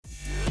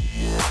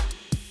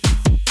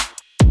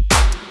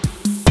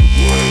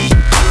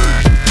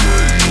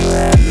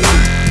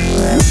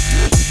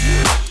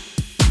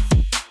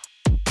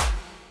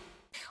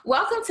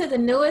the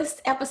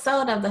newest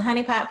episode of the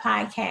Honeypot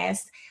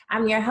Podcast.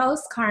 I'm your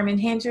host, Carmen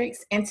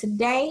Hendricks, and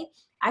today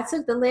I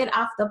took the lid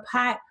off the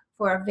pot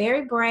for a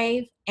very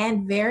brave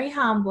and very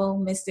humble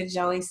Mr.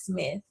 Joey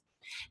Smith.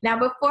 Now,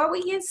 before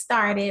we get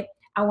started,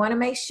 I want to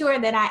make sure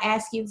that I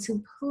ask you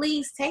to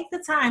please take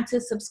the time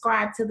to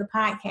subscribe to the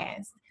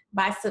podcast.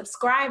 By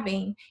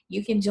subscribing,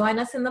 you can join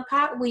us in the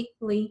pot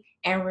weekly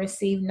and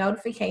receive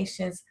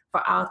notifications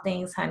for all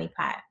things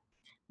Honeypot.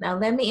 Now,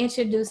 let me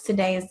introduce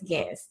today's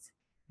guest.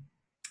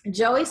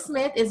 Joey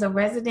Smith is a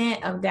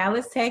resident of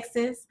Dallas,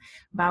 Texas,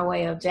 by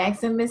way of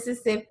Jackson,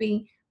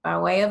 Mississippi, by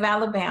way of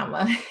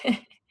Alabama.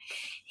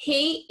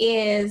 He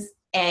is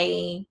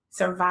a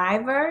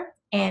survivor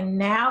and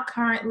now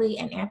currently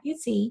an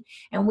amputee,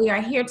 and we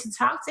are here to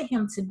talk to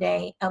him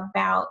today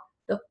about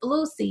the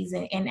flu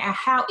season and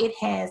how it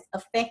has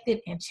affected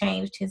and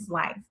changed his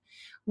life.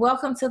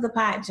 Welcome to the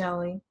pod,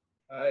 Joey.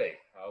 Hey,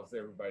 how's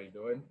everybody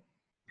doing?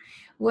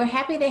 We're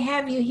happy to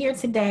have you here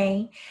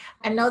today.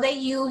 I know that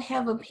you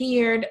have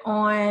appeared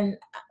on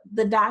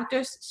the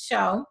doctor's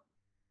show,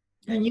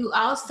 and you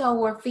also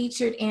were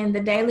featured in the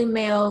Daily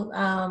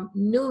Mail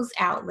news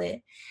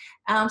outlet.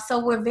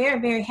 So we're very,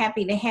 very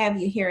happy to have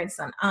you here. It's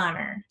an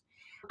honor.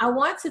 I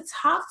want to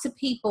talk to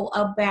people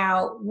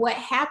about what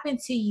happened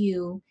to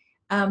you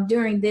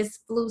during this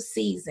flu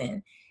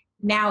season.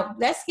 Now,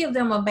 let's give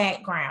them a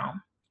background.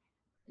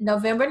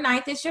 November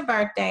 9th is your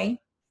birthday.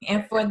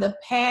 And for the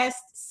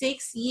past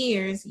 6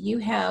 years, you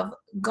have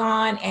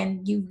gone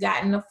and you've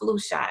gotten a flu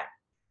shot.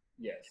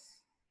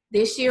 Yes.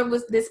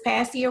 This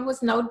past year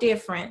was no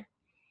different.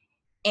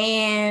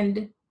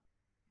 And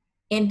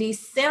in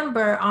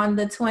December on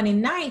the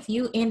 29th,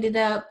 you ended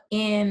up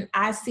in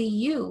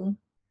ICU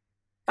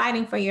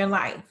fighting for your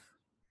life.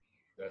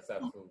 That's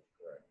absolutely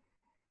correct.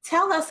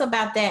 Tell us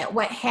about that,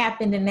 what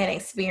happened in that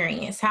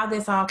experience, how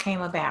this all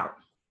came about.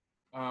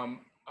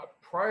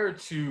 Prior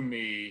to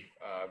me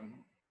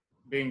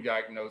being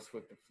diagnosed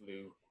with the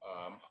flu,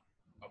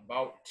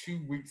 about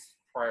 2 weeks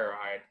prior,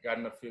 I had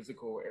gotten a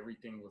physical,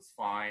 everything was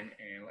fine.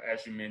 And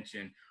as you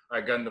mentioned, I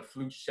had gotten the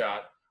flu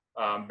shot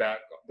back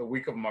the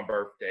week of my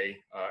birthday,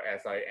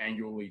 as I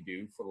annually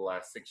do for the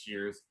last 6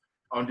 years.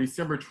 On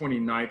December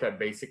 29th, I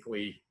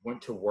basically went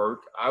to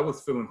work. I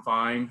was feeling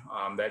fine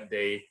that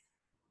day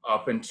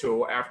up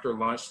until after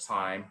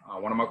lunchtime.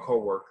 One of my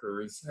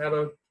coworkers had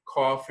a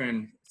cough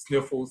and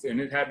sniffles, and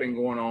it had been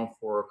going on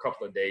for a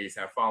couple of days.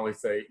 I finally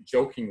say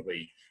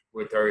jokingly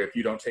with her, if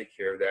you don't take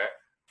care of that,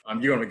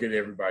 you're going to get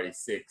everybody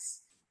sick.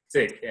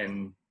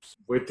 And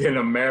within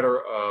a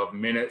matter of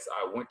minutes,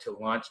 I went to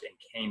lunch and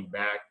came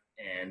back,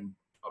 and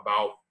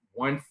about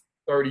 1:30,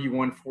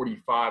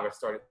 1:45, I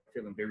started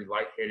feeling very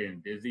lightheaded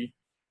and dizzy.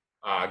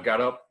 I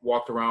got up,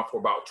 walked around for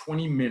about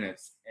 20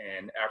 minutes,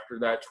 and after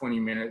that 20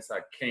 minutes, I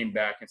came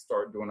back and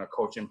started doing a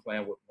coaching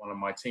plan with one of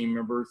my team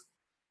members.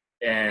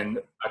 And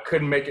I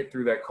couldn't make it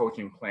through that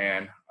coaching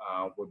plan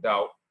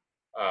without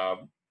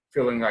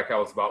feeling like I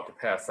was about to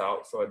pass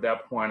out. So at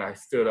that point, I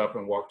stood up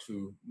and walked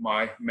to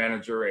my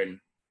manager and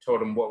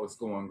told him what was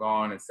going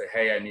on and said,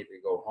 hey, I need to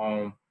go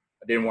home.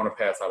 I didn't want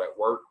to pass out at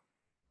work.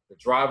 The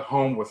drive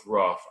home was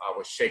rough. I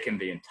was shaking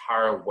the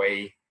entire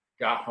way.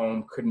 Got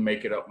home, couldn't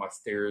make it up my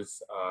stairs.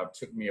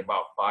 Took me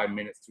about 5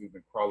 minutes to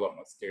even crawl up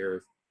my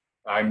stairs.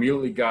 I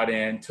immediately got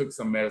in, took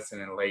some medicine,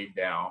 and laid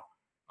down.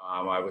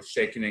 I was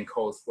shaking in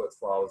cold sweats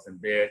while I was in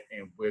bed,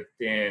 and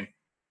within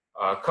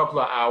a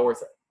couple of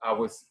hours, I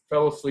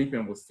fell asleep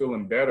and was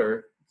feeling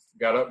better.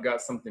 Got up,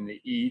 got something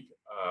to eat,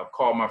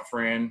 called my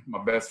friend,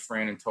 my best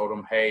friend, and told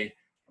him, hey,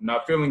 I'm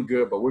not feeling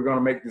good, but we're going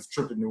to make this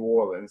trip to New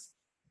Orleans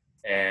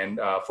and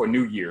for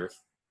New Year's.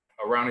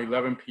 Around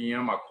 11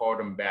 p.m., I called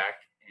him back,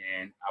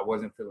 and I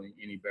wasn't feeling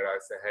any better. I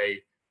said, hey,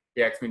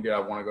 he asked me, did I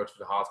want to go to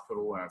the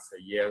hospital? And I said,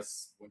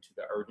 yes. Went to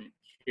the urgent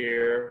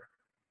care.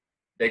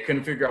 They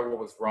couldn't figure out what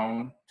was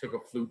wrong, took a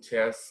flu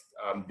test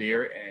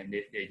there, and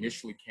it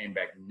initially came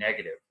back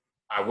negative.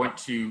 I went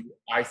to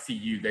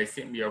ICU. They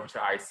sent me over to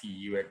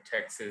ICU at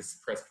Texas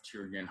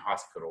Presbyterian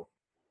Hospital.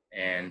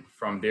 And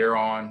from there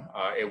on,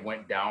 it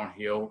went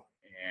downhill.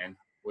 And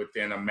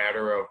within a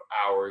matter of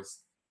hours,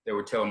 they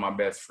were telling my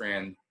best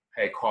friend,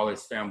 hey, call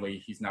his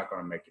family. He's not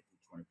going to make it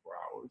through 24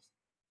 hours.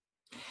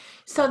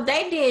 So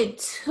they did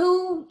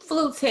 2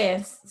 flu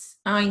tests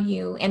on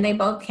you, and they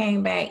both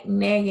came back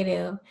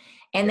negative.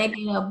 And they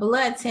did a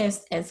blood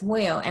test as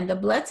well. And the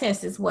blood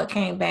test is what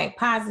came back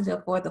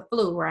positive for the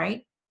flu,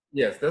 right?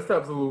 Yes, that's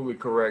absolutely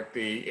correct.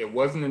 It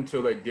wasn't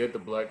until they did the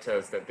blood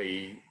test that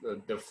the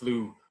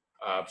flu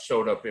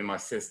showed up in my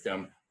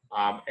system.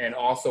 And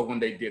also when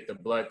they did the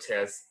blood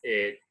test,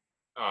 it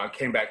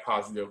came back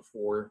positive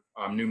for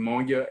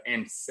pneumonia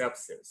and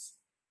sepsis.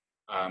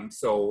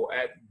 So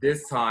at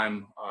this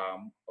time,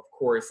 of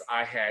course,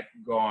 I had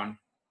gone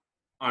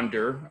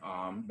under.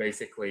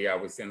 Basically, I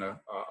was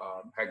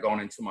had gone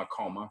into my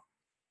coma.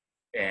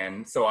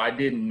 And so I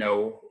didn't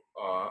know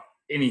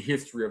any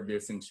history of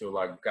this until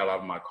I got out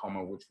of my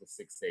coma, which was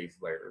 6 days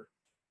later.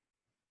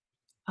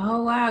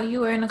 Oh, wow. You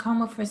were in a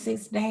coma for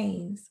 6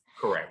 days.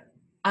 Correct.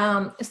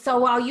 So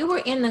while you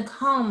were in the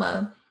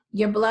coma,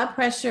 your blood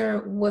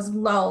pressure was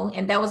low,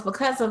 and that was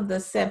because of the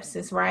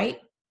sepsis, right?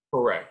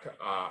 Correct.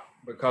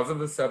 Because of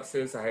the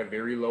sepsis, I had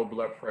very low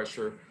blood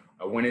pressure.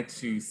 I went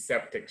into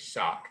septic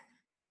shock.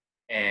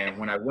 And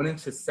when I went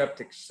into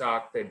septic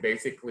shock, they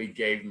basically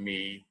gave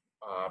me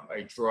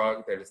a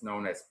drug that is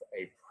known as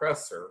a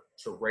pressor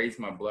to raise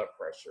my blood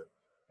pressure.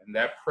 And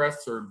that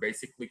pressor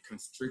basically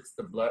constricts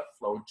the blood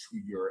flow to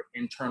your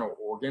internal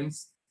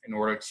organs in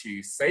order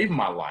to save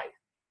my life,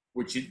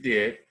 which it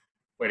did,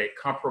 but it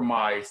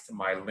compromised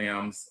my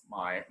limbs,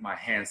 my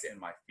hands, and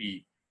my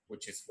feet,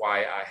 which is why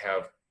I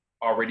have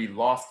already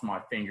lost my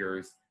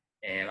fingers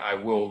and I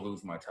will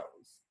lose my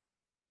toes.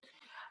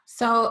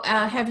 So,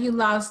 have you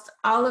lost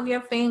all of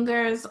your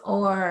fingers,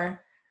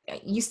 or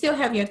you still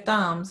have your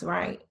thumbs,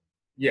 right?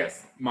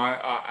 Yes,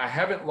 I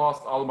haven't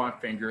lost all of my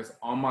fingers.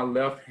 On my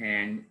left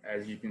hand,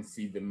 as you can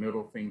see, the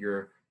middle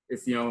finger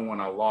is the only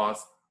one I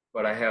lost,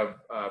 but I have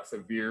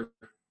severe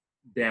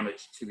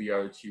damage to the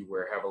other two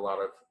where I have a lot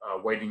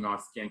of waiting on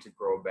skin to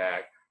grow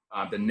back.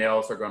 The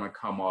nails are going to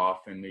come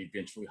off and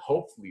eventually,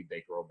 hopefully,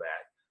 they grow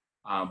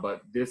back.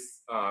 But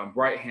this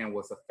right hand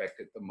was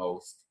affected the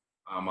most.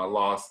 I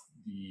lost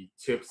the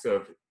tips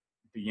of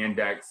the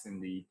index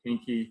and the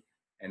pinky,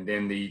 and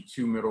then the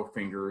two middle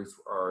fingers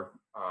are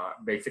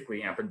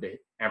basically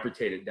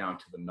amputated down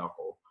to the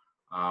knuckle.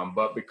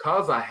 But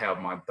because I have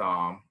my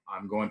thumb,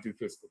 I'm going through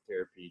physical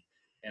therapy,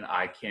 and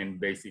I can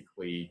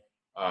basically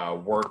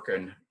work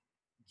and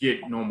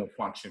get normal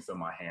functions of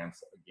my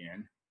hands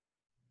again.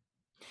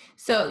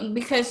 So,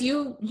 because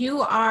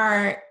you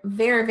are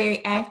very,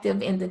 very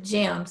active in the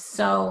gym,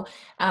 so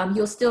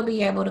you'll still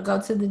be able to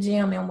go to the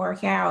gym and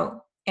work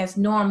out as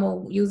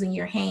normal using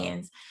your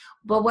hands.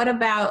 But what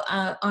about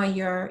on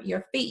your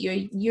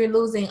feet? You're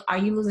losing. Are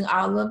you losing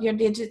all of your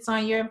digits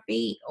on your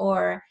feet,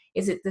 or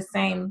is it the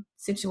same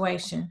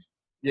situation?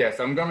 Yes,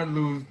 I'm going to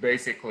lose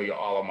basically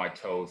all of my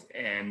toes.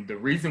 And the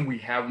reason we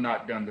have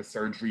not done the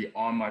surgery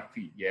on my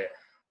feet yet,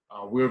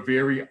 we're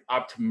very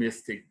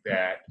optimistic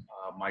that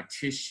my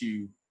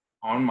tissue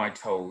on my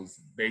toes,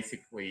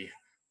 basically,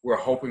 we're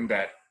hoping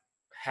that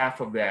half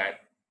of that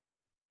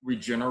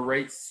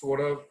regenerates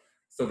sort of,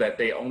 so that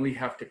they only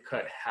have to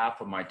cut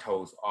half of my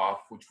toes off,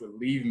 which would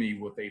leave me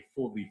with a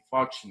fully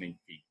functioning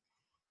feet.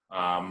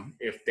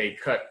 If they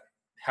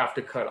have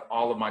to cut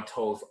all of my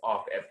toes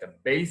off at the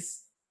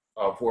base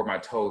of where my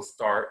toes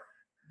start,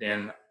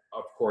 then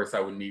of course I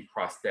would need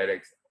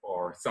prosthetics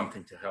or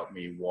something to help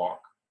me walk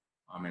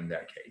in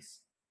that case.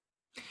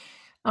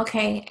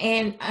 Okay,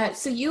 and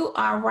so you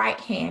are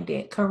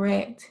right-handed,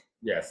 correct?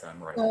 Yes,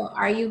 I'm right. So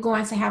are you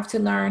going to have to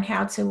learn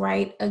how to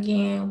write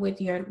again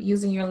with your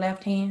using your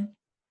left hand?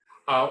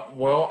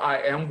 Well, I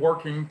am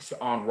working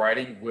on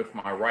writing with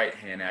my right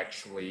hand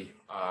actually.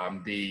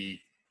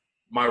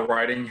 My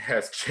writing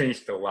has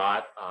changed a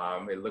lot.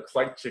 It looks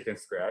like chicken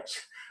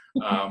scratch.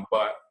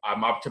 But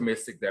I'm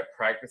optimistic that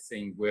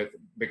practicing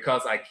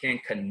because I can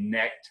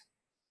connect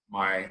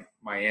my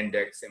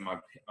index and my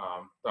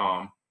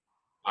thumb,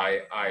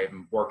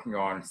 I'm working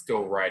on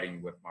still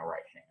writing with my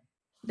right hand.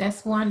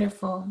 That's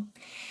wonderful.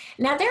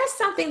 Now, there's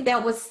something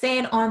that was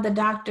said on the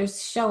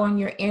doctor's show on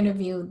your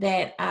interview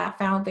that I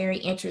found very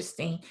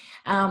interesting.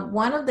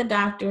 One of the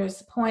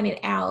doctors pointed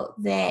out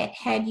that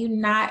had you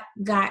not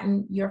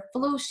gotten your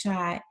flu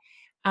shot,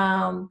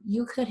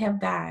 you could have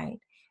died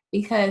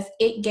because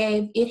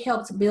it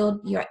helps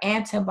build your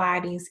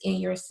antibodies in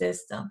your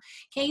system.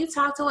 Can you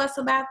talk to us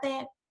about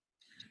that?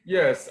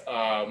 Yes,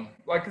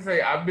 like I say,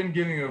 I've been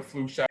getting a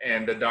flu shot,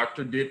 and the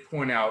doctor did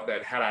point out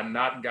that had I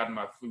not gotten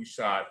my flu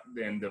shot,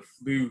 then the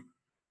flu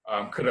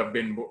could have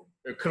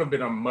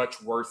been a much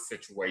worse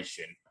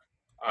situation.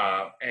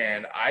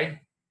 And I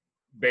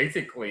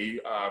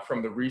basically,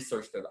 from the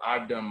research that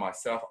I've done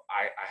myself,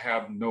 I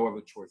have no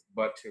other choice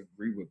but to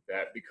agree with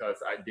that because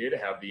I did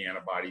have the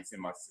antibodies in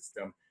my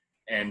system,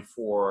 and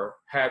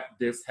had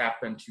this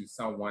happen to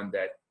someone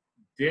that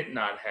did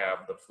not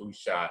have the flu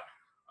shot.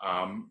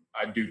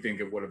 I do think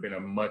it would have been a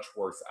much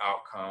worse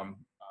outcome.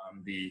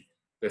 The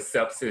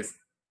sepsis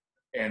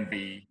and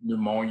the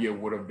pneumonia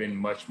would have been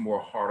much more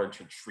harder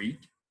to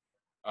treat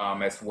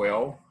as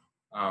well.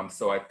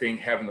 So I think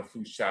having the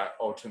flu shot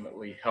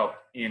ultimately helped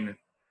in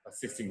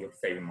assisting with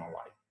saving my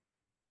life.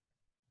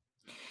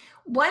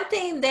 One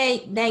thing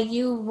that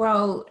you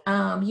wrote,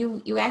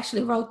 you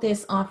actually wrote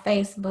this on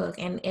Facebook,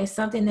 and it's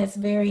something that's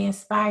very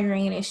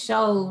inspiring, and it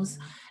shows,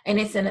 and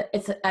it's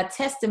a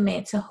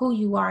testament to who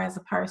you are as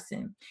a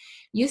person.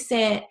 You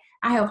said,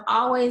 "I have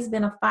always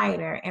been a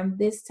fighter, and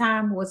this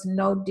time was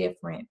no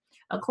different.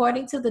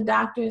 According to the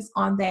doctors,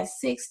 on that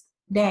sixth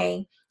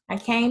day, I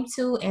came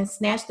to and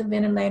snatched the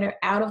ventilator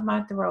out of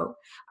my throat.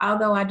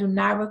 Although I do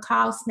not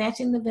recall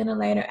snatching the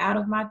ventilator out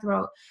of my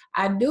throat,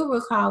 I do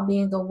recall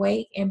being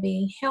awake and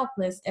being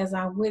helpless as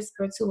I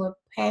whispered to a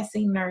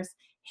passing nurse,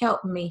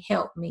 'Help me,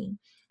 help me.'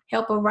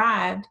 Help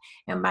arrived,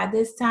 and by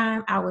this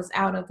time I was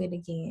out of it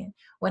again.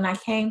 When I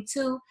came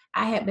to,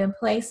 I had been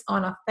placed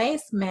on a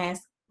face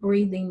mask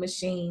breathing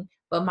machine,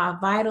 but my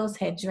vitals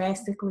had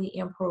drastically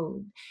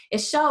improved." It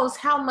shows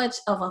how much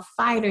of a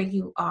fighter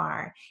you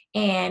are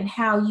and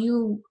how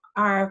you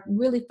are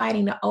really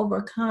fighting to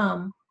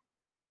overcome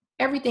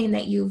everything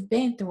that you've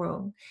been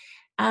through.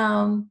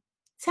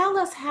 Tell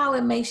us how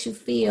it makes you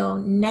feel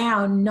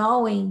now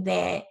knowing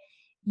that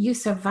you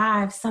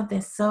survived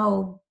something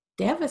so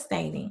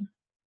devastating.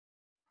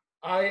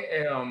 I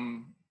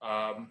am,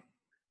 I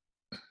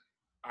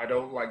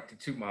don't like to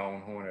toot my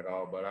own horn at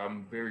all, but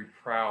I'm very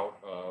proud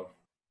of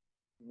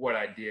what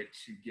I did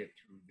to get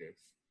through this.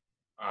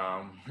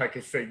 Like I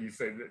said, you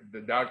said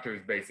the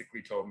doctors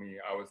basically told me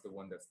I was the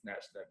one that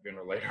snatched that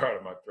ventilator out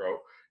of my throat,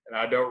 and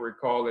I don't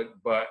recall it,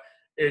 but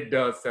it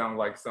does sound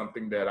like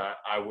something that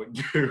I would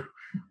do.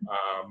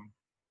 Um,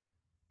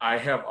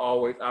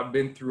 I've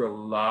been through a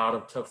lot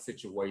of tough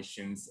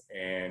situations,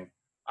 and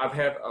I've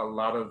had a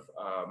lot of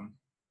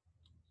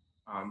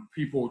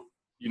people,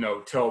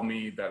 tell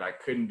me that I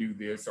couldn't do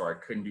this or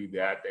I couldn't do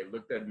that. They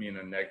looked at me in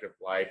a negative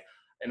light.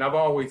 And I've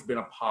always been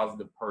a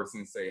positive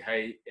person, say,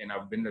 hey, and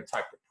I've been the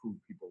type to prove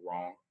people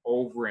wrong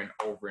over and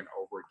over and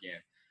over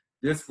again.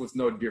 This was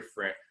no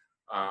different.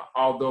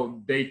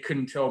 Although they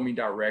couldn't tell me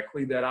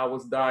directly that I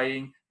was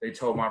dying, they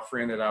told my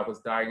friend that I was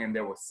dying, and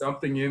there was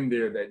something in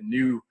there that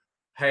knew,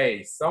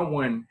 hey,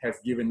 someone has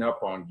given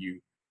up on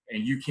you,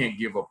 and you can't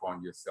give up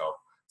on yourself.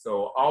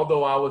 So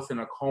although I was in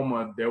a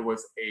coma, there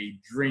was a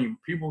dream.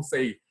 People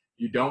say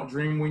you don't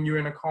dream when you're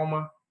in a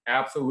coma.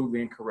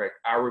 Absolutely incorrect.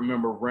 I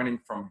remember running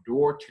from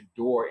door to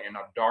door in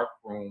a dark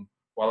room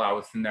while I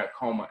was in that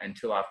coma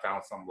until I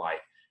found some light.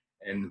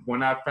 And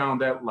when I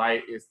found that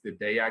light is the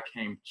day I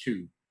came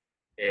to.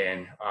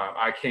 And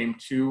I came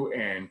to,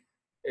 and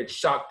it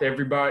shocked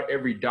everybody,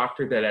 every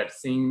doctor that had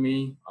seen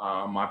me.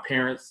 My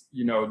parents,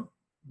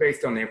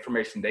 based on the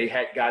information they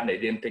had gotten, they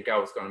didn't think I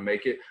was going to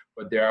make it.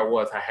 But there I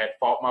was. I had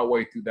fought my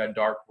way through that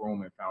dark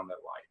room and found that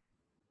light.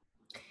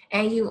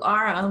 And you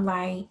are a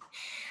light.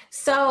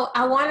 So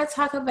I want to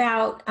talk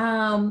about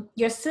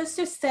your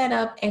sister set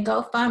up a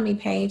GoFundMe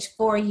page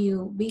for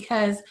you,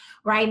 because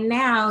right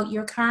now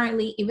you're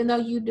currently, even though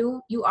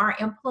you are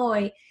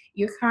employed,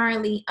 you're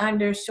currently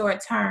under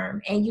short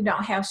term and you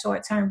don't have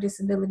short term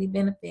disability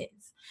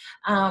benefits.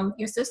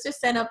 Your sister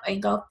set up a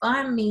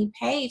GoFundMe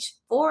page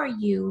for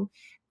you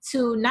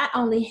to not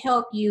only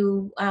help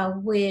you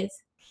with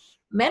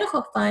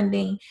medical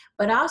funding,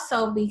 but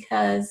also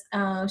because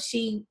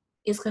she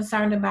is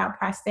concerned about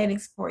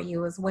prosthetics for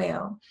you as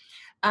well.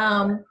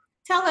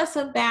 Tell us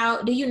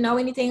about, do you know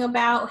anything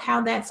about how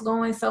that's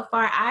going so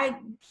far? I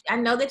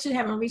know that you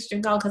haven't reached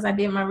your goal because I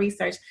did my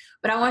research,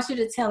 but I want you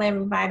to tell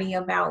everybody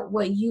about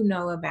what you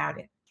know about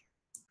it.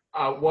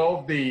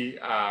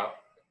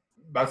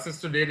 My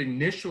sister did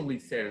initially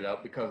set it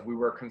up because we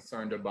were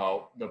concerned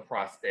about the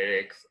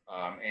prosthetics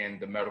and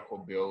the medical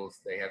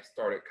bills. They have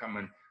started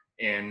coming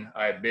in.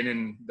 I had been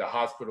in the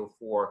hospital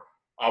for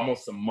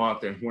almost a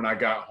month, and when I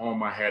got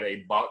home, I had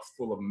a box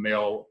full of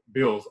mail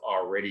bills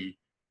already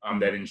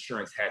that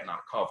insurance had not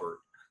covered.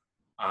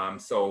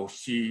 So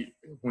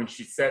when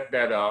she set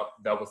that up,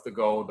 that was the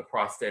goal. The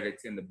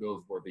prosthetics and the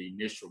bills were the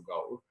initial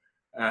goal.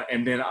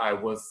 And then I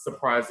was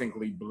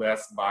surprisingly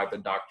blessed by the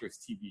doctor's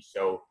TV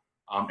show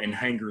in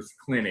Hanger's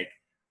Clinic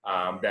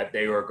that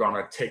they were going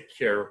to take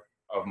care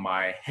of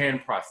my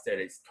hand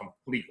prosthetics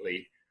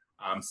completely.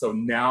 So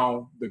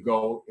now the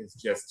goal is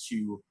just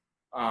to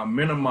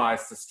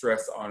minimize the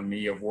stress on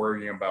me of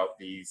worrying about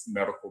these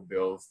medical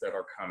bills that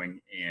are coming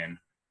in.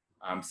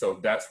 So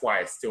that's why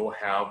I still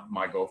have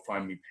my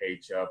GoFundMe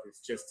page up.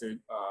 It's just to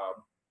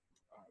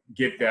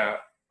get that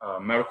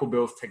medical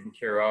bills taken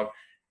care of.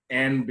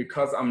 And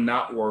because I'm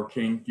not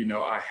working,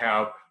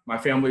 my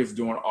family is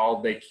doing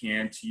all they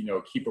can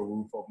to, keep a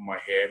roof over my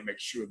head, make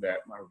sure that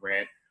my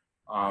rent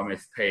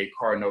is paid,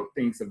 car note,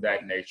 things of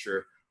that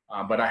nature.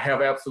 But I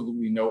have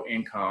absolutely no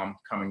income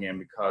coming in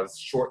because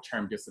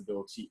short-term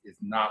disability is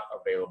not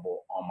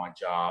available on my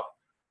job.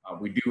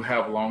 We do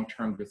have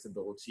long-term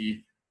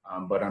disability,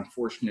 but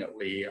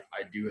unfortunately,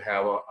 I do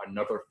have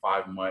another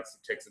 5 months.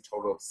 It takes a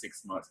total of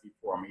 6 months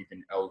before I'm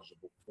even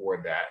eligible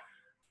for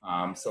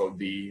that. So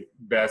the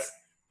best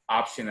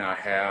option I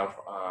have,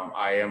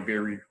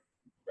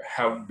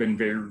 have been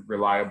very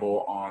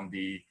reliable on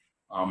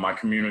my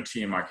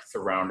community and my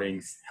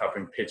surroundings,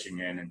 pitching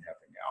in and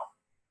helping out.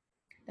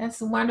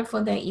 That's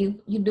wonderful that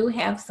you do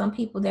have some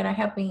people that are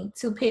helping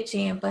to pitch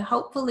in, but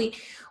hopefully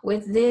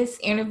with this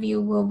interview,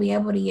 we'll be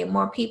able to get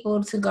more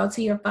people to go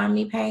to your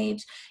GoFundMe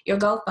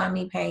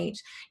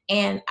page.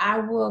 And I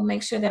will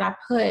make sure that I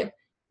put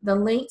the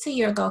link to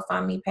your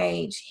GoFundMe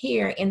page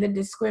here in the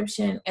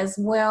description, as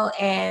well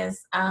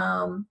as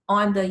on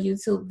the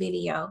YouTube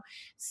video.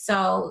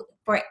 So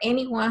for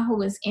anyone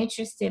who is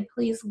interested,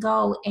 please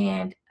go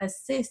and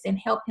assist and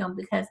help him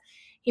because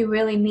he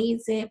really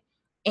needs it.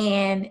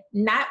 And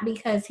not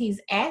because he's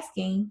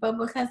asking, but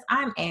because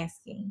I'm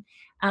asking.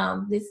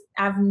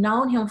 I've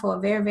known him for a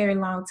very, very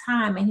long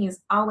time, and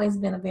he's always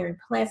been a very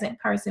pleasant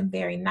person,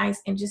 very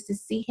nice. And just to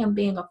see him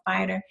being a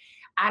fighter,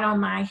 I don't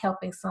mind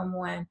helping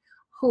someone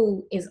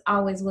who is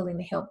always willing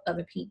to help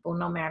other people,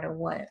 no matter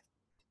what.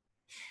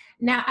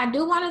 Now, I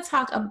do want to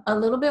talk a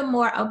little bit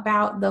more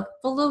about the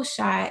flu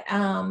shot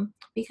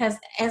because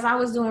as I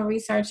was doing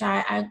research,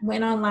 I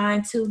went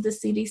online to the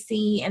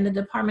CDC and the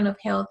Department of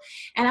Health,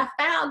 and I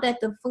found that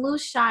the flu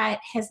shot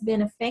has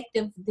been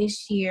effective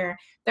this year,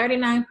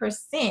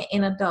 39%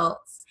 in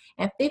adults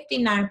and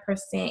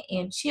 59%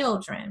 in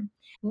children.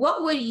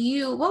 What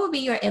would be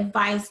your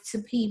advice to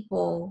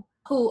people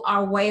who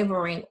are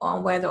wavering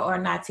on whether or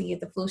not to get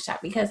the flu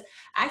shot? Because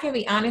I can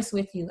be honest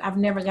with you, I've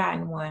never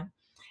gotten one.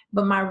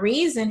 But my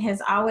reason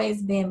has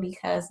always been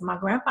because my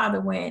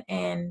grandfather went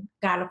and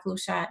got a flu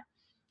shot,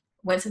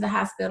 went to the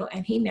hospital,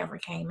 and he never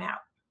came out.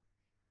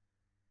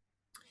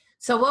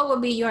 So what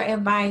would be your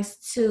advice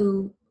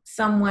to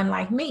someone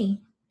like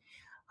me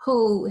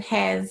who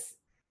has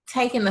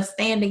taken a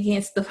stand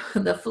against the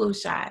flu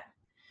shot?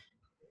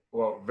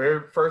 Well,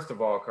 first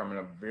of all, Carmen,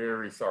 I'm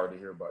very sorry to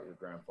hear about your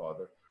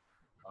grandfather.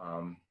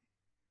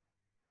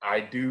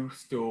 I do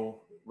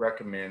still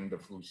recommend the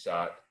flu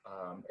shot,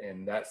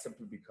 and that's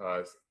simply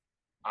because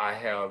I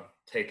have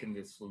taken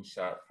this flu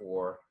shot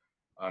for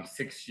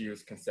 6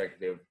 years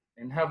consecutive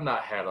and have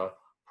not had a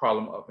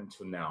problem up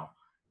until now.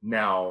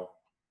 Now,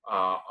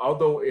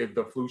 although if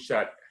the flu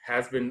shot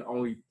has been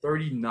only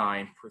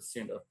 39%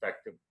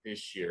 effective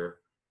this year,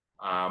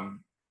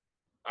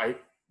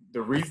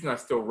 the reason I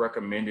still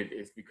recommend it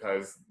is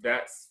because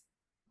that's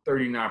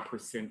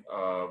 39%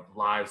 of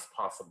lives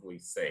possibly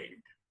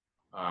saved.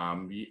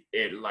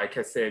 Like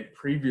I said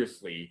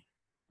previously,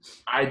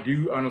 I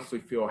do honestly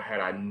feel had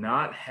I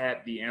not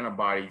had the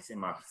antibodies in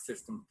my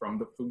system from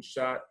the flu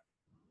shot,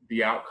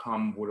 the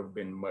outcome would have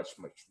been much,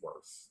 much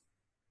worse.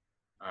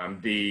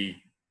 The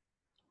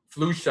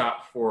flu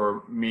shot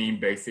for me,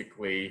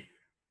 basically,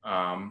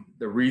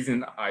 the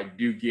reason I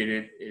do get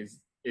it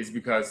is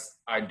because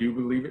I do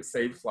believe it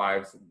saves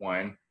lives.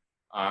 One,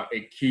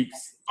 it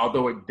keeps,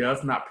 although it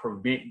does not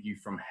prevent you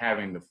from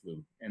having the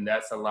flu, and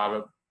that's a lot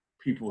of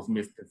people's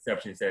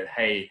misconceptions that,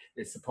 hey,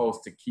 it's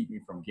supposed to keep me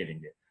from getting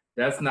it.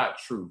 That's not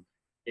true.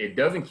 It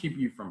doesn't keep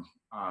you from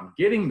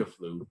getting the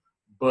flu,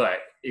 but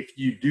if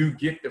you do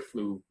get the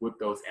flu with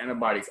those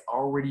antibodies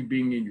already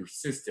being in your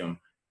system,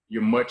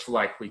 you're much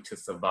likely to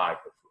survive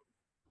the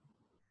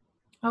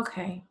flu.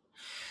 Okay.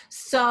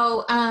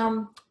 So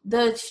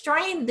the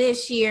strain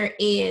this year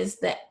is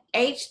the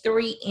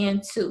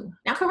H3N2.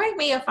 Now, correct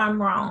me if I'm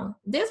wrong.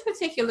 This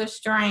particular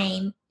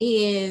strain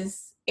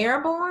is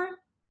airborne?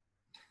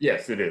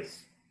 Yes, it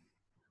is.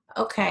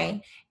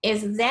 Okay.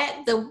 Is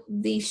that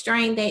the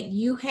strain that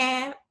you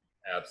have?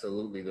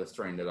 Absolutely, the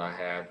strain that I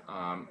had.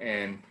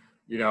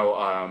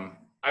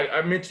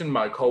 I mentioned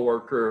my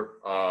coworker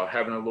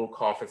having a little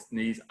cough and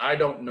sneeze. I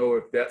don't know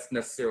if that's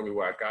necessarily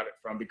where I got it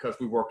from because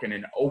we work in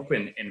an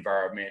open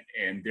environment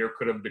and there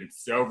could have been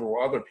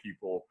several other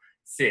people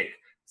sick.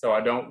 So I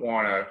don't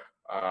want to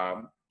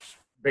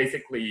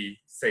basically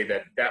say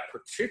that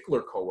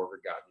particular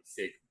coworker got me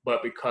sick,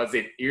 but because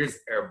it is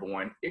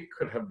airborne, it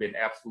could have been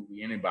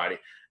absolutely anybody.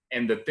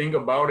 And the thing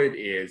about it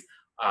is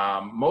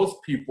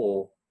most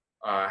people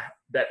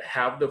that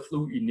have the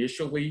flu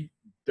initially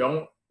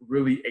don't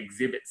really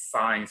exhibit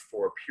signs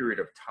for a period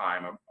of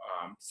time.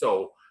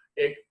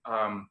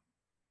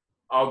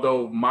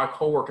 Although my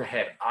coworker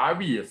had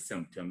obvious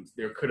symptoms,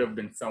 there could have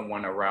been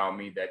someone around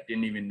me that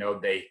didn't even know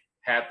they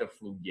had the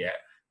flu yet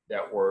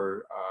that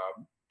were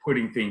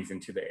putting things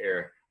into the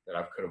air that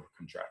I could have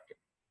contracted.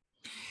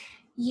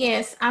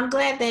 Yes, I'm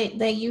glad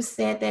that you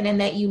said that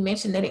and that you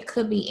mentioned that it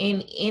could be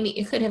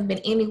it could have been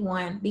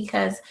anyone,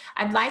 because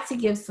I'd like to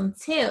give some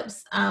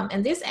tips.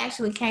 And this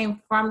actually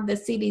came from the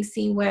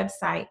CDC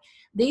website.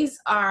 These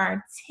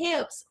are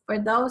tips for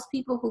those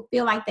people who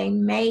feel like they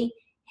may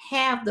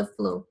have the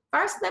flu.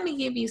 First, let me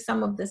give you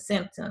some of the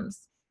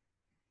symptoms.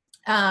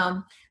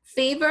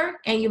 Fever,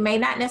 and you may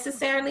not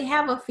necessarily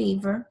have a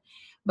fever,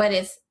 but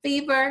it's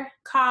fever,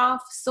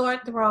 cough,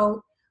 sore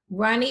throat,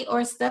 runny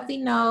or stuffy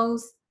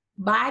nose,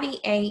 body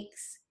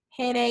aches,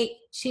 headache,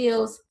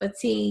 chills,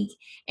 fatigue,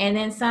 and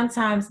then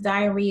sometimes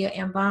diarrhea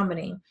and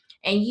vomiting.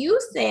 And you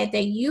said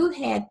that you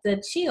had the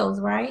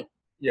chills, right?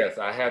 Yes,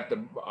 I had the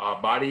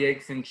body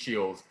aches and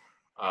chills.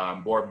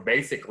 Were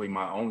basically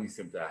my only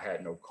symptom. I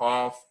had no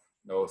cough,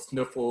 no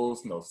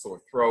sniffles, no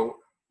sore throat,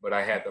 but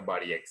I had the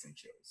body aches and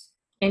chills.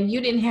 And you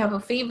didn't have a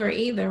fever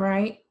either,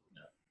 right?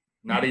 No,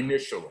 not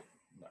initially.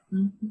 No.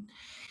 Mm-hmm.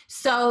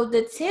 So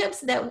the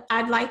tips that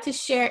I'd like to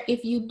share,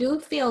 if you do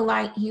feel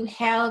like you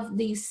have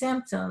these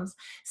symptoms,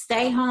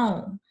 stay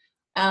home.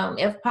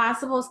 If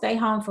possible, stay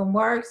home from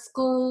work,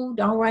 school.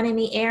 Don't run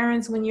any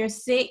errands when you're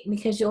sick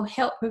because you'll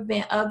help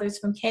prevent others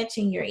from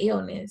catching your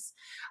illness.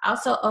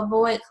 Also,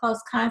 avoid close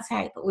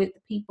contact with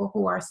the people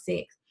who are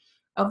sick.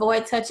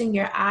 Avoid touching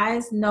your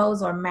eyes,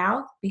 nose, or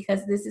mouth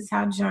because this is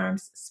how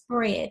germs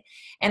spread.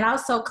 And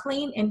also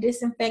clean and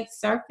disinfect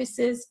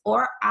surfaces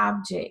or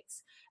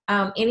objects.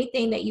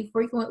 Anything that you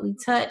frequently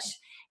touch,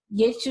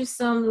 get you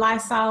some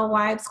Lysol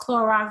wipes,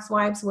 Clorox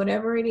wipes,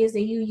 whatever it is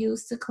that you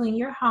use to clean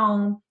your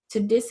home to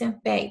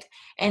disinfect.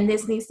 And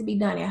this needs to be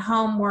done at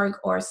home,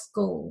 work, or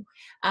school.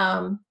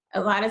 A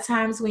lot of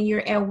times when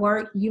you're at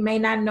work, you may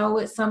not know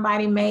it.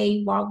 Somebody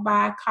may walk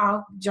by,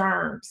 cough,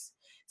 germs.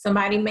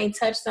 Somebody may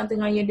touch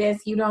something on your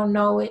desk, you don't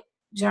know it,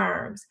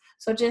 germs.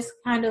 So just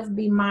kind of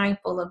be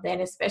mindful of that,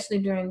 especially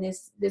during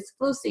this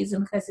flu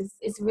season, because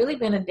it's really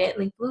been a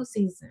deadly flu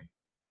season.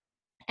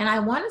 And I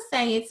want to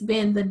say it's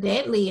been the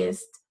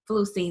deadliest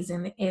flu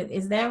season.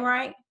 Is that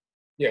right?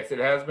 Yes, it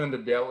has been the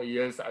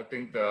deadliest. I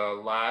think the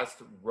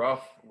last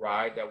rough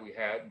ride that we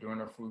had during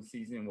the flu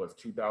season was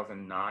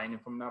 2009,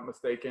 if I'm not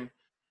mistaken.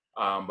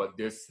 But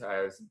this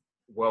has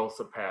well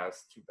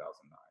surpassed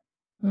 2009.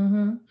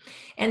 Mm-hmm.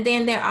 And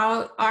then there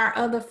are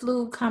other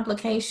flu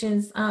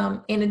complications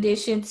in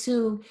addition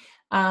to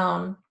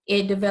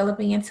it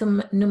developing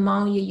into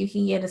pneumonia. You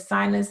can get a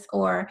sinus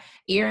or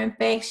ear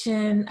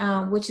infection,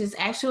 which is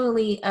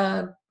actually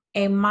a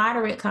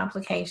moderate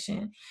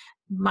complication.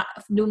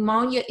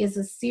 Pneumonia is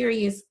a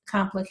serious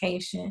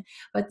complication,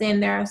 but then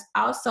there's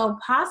also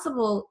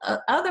possible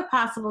other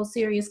possible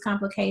serious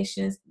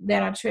complications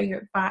that are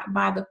triggered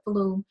by the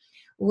flu,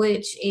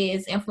 which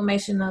is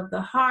inflammation of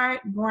the heart,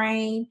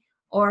 brain,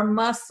 or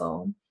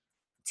muscle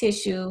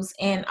tissues,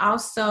 and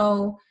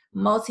also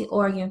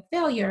multi-organ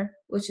failure,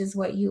 which is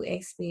what you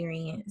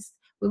experienced.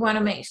 We want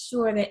to make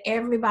sure that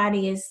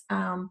everybody is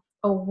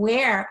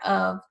aware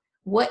of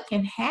what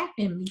can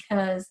happen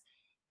because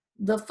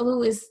the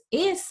flu is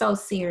so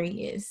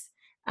serious.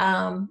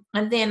 And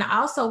then I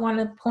also want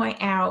to point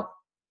out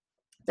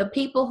the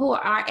people who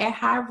are at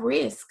high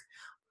risk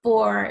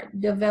for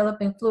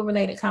developing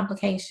flu-related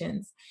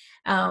complications.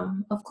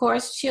 Of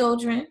course,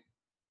 children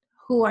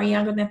who are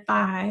younger than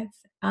 5,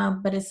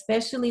 but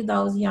especially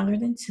those younger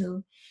than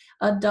 2,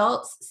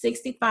 adults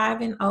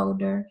 65 and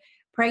older,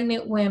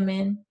 pregnant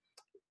women,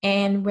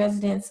 and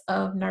residents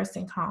of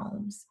nursing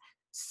homes.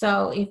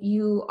 So if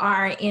you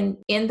are in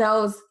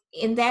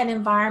that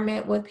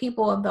environment with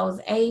people of those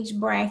age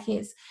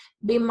brackets,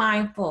 be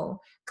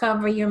mindful,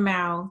 cover your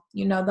mouth,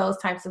 those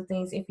types of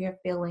things if you're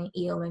feeling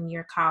ill and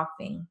you're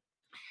coughing.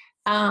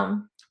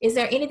 Is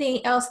there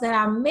anything else that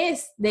I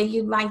missed that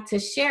you'd like to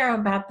share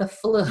about the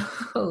flu?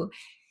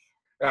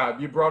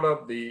 You brought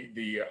up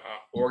the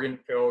organ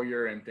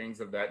failure and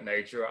things of that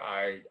nature.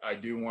 I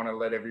do want to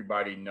let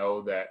everybody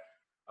know that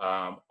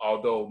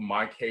although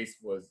my case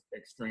was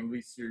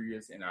extremely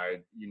serious and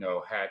I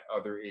had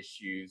other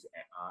issues,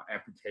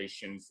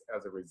 amputations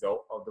as a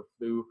result of the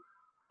flu,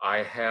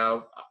 I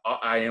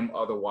am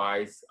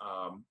otherwise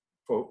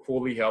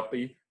fully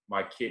healthy.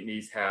 My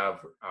kidneys have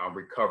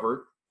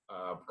recovered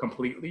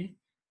completely.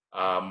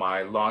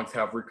 My lungs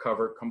have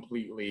recovered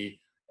completely,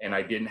 and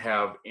I didn't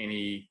have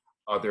any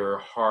other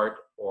heart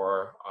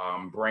or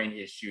brain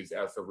issues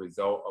as a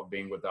result of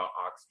being without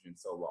oxygen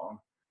so long.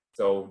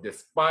 So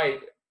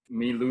despite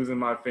me losing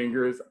my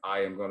fingers, I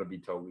am going to be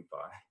totally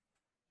fine.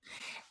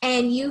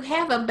 And you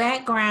have a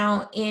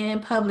background in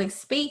public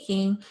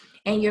speaking,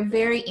 and you're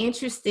very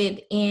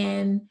interested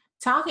in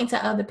talking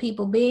to other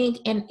people, being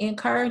an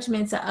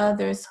encouragement to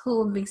others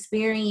who have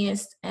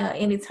experienced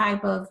any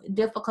type of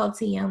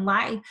difficulty in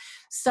life.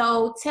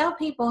 So tell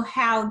people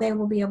how they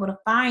will be able to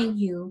find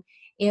you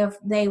if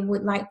they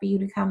would like for you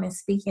to come and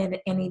speak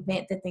at an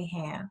event that they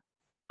have.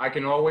 I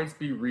can always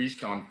be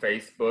reached on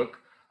Facebook.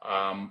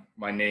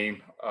 My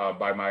name,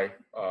 by my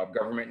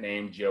government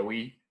name,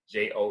 Joey,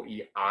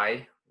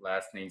 Joei,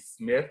 last name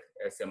Smith,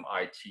 Smith.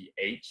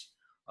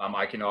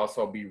 I can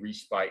also be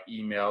reached by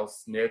email,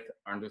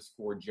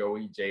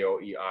 Smith_Joey,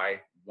 Joei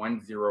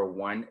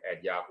 101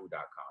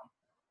 @yahoo.com.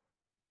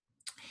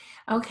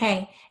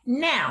 Okay,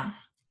 now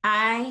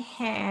I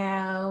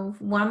have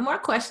one more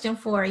question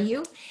for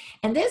you.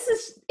 And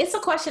it's a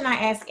question I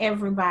ask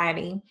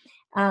everybody.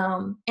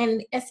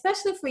 And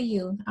especially for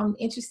you, I'm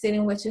interested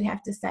in what you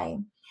have to say.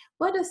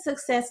 What does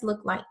success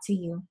look like to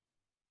you?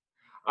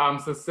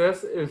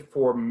 Success is,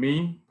 for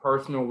me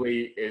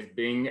personally, is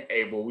being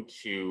able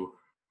to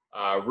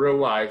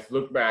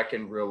look back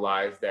and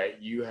realize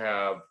that you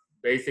have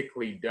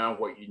basically done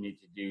what you need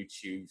to do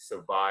to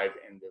survive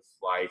in this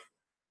life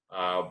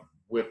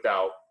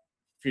without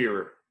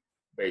fear,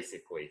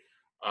 basically.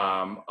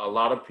 A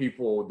lot of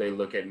people, they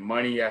look at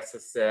money as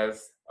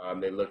success.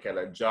 They look at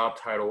a job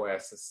title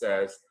as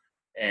success.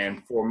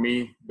 And for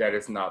me, that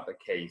is not the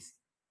case.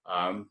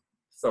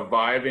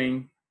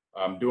 Surviving,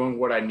 doing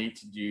what I need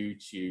to do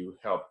to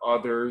help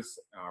others,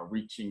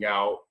 reaching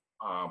out,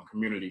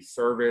 community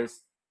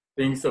service,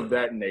 things of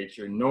that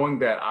nature, knowing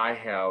that I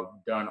have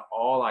done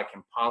all I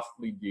can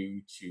possibly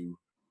do to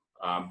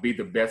be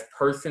the best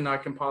person I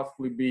can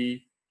possibly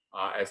be,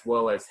 as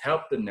well as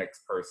help the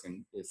next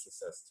person, is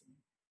success to me.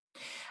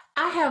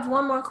 I have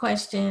one more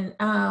question,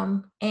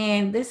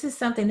 and this is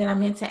something that I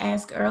meant to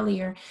ask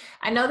earlier.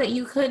 I know that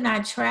you could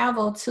not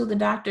travel to the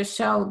doctor's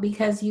show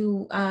because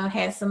you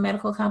had some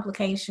medical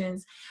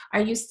complications.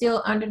 Are you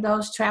still under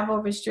those travel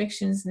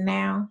restrictions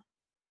now?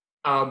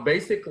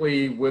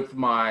 Basically, with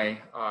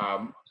my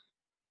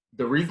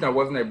the reason I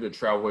wasn't able to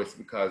travel is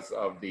because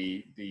of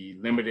the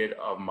limited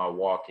of my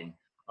walking.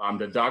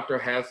 The doctor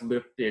has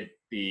lifted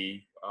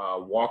the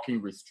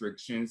walking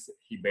restrictions.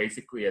 He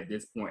basically at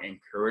this point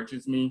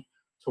encourages me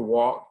to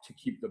walk to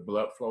keep the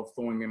blood flow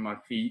flowing in my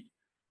feet.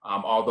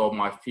 Although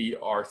my feet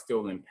are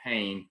still in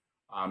pain,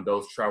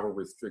 those travel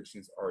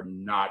restrictions are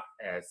not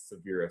as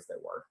severe as they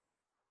were.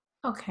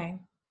 Okay.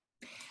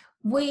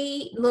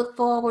 We look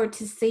forward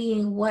to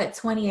seeing what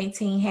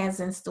 2018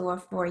 has in store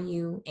for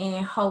you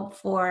and hope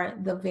for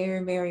the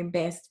very, very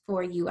best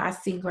for you. I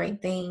see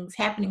great things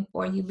happening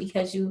for you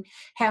because you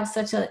have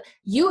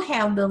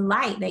the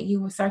light that you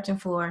were searching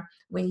for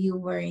when you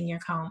were in your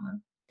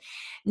coma.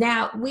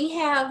 Now, we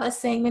have a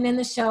segment in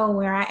the show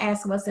where I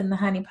ask what's in the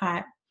honey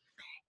pot,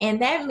 and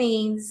that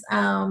means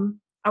I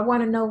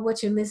want to know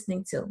what you're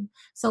listening to.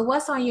 So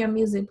what's on your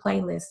music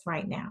playlist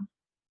right now?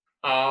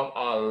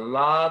 A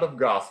lot of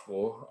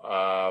gospel,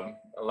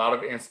 a lot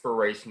of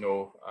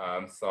inspirational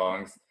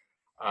songs.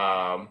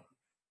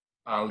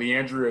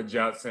 Leandria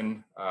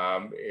Johnson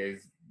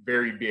is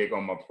very big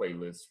on my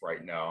playlist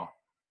right now.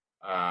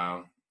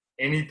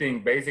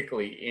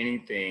 Basically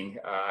anything.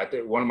 I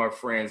think one of my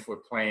friends was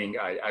playing,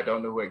 I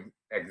don't know who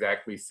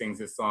exactly sings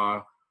this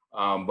song,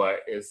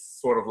 but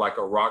it's sort of like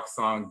a rock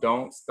song,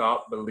 Don't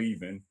Stop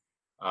Believing.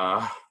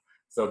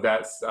 So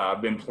that's,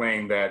 I've been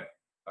playing that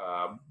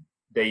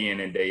day in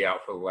and day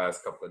out for the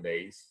last couple of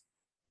days.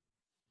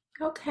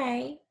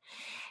 Okay.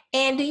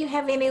 And do you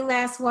have any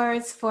last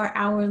words for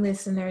our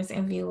listeners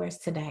and viewers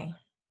today?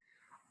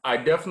 I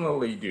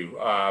definitely do.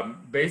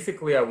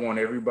 Basically, I want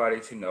everybody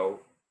to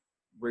know,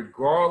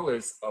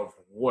 regardless of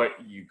what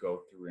you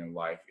go through in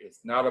life,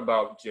 it's not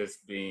about just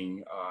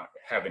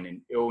having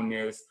an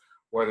illness,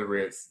 whether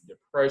it's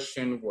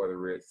depression,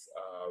 whether it's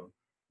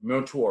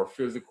mental or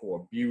physical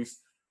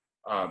abuse.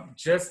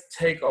 Just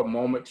take a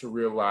moment to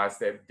realize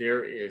that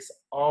there is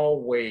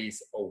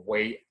always a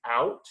way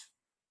out,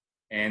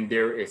 and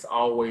there is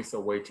always a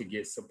way to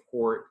get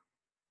support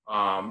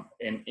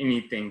in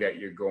anything that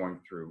you're going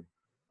through.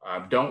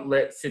 Don't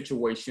let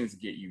situations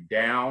get you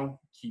down.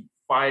 Keep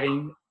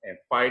fighting and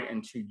fight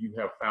until you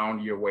have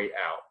found your way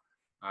out.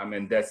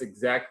 And that's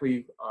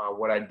exactly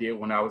what I did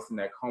when I was in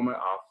that coma.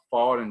 I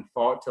fought and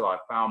fought till I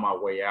found my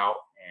way out.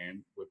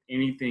 And with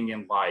anything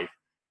in life,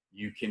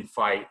 you can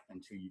fight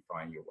until you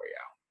find your way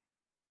out.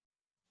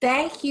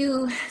 Thank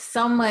you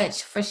so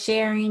much for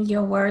sharing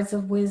your words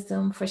of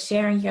wisdom, for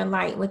sharing your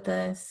light with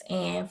us,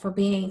 and for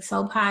being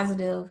so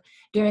positive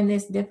during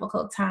this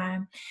difficult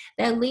time.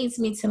 That leads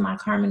me to my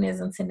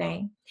Carmenism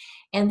today,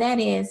 and that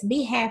is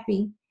be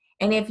happy.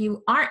 And if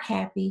you aren't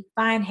happy,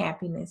 find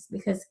happiness,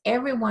 because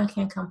everyone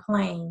can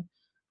complain,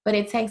 but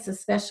it takes a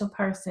special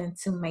person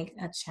to make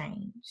a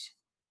change.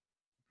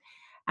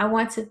 I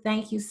want to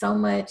thank you so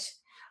much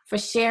for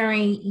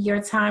sharing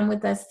your time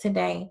with us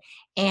today.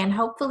 And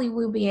hopefully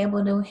we'll be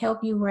able to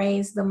help you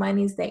raise the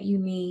monies that you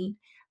need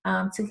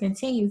to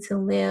continue to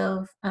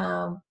live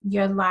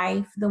your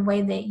life the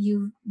way that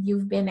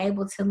you've been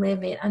able to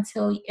live it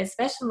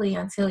especially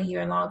until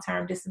your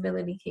long-term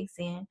disability kicks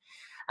in.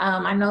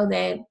 I know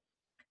that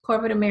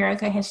corporate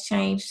America has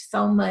changed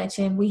so much,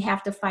 and we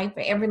have to fight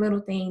for every little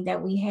thing that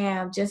we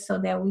have just so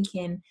that we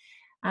can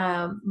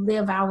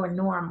live our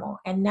normal.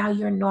 And now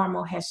your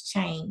normal has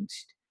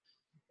changed,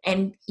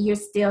 and you're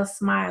still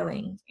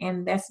smiling,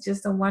 and that's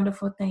just a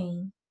wonderful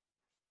thing.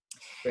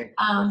 Thank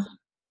you.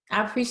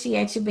 I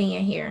appreciate you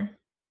being here.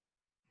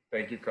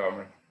 Thank you,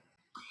 Carmen.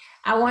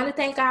 I want to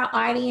thank our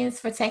audience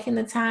for taking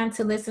the time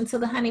to listen to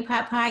the Honey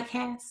Pot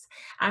Podcast.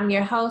 I'm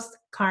your host,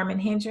 Carmen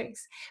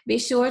Hendricks. Be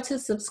sure to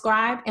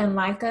subscribe and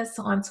like us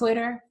on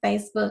Twitter,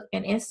 Facebook,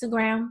 and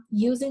Instagram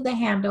using the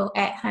handle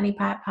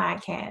 @HoneyPot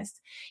Podcast.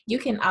 You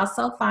can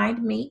also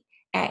find me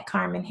at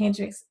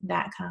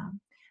CarmenHendricks.com.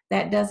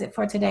 That does it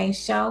for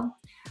today's show.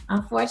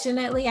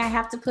 Unfortunately, I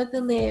have to put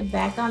the lid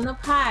back on the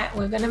pot.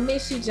 We're going to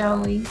miss you,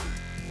 Joey.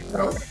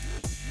 So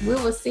we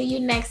will see you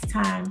next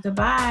time.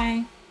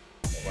 Goodbye.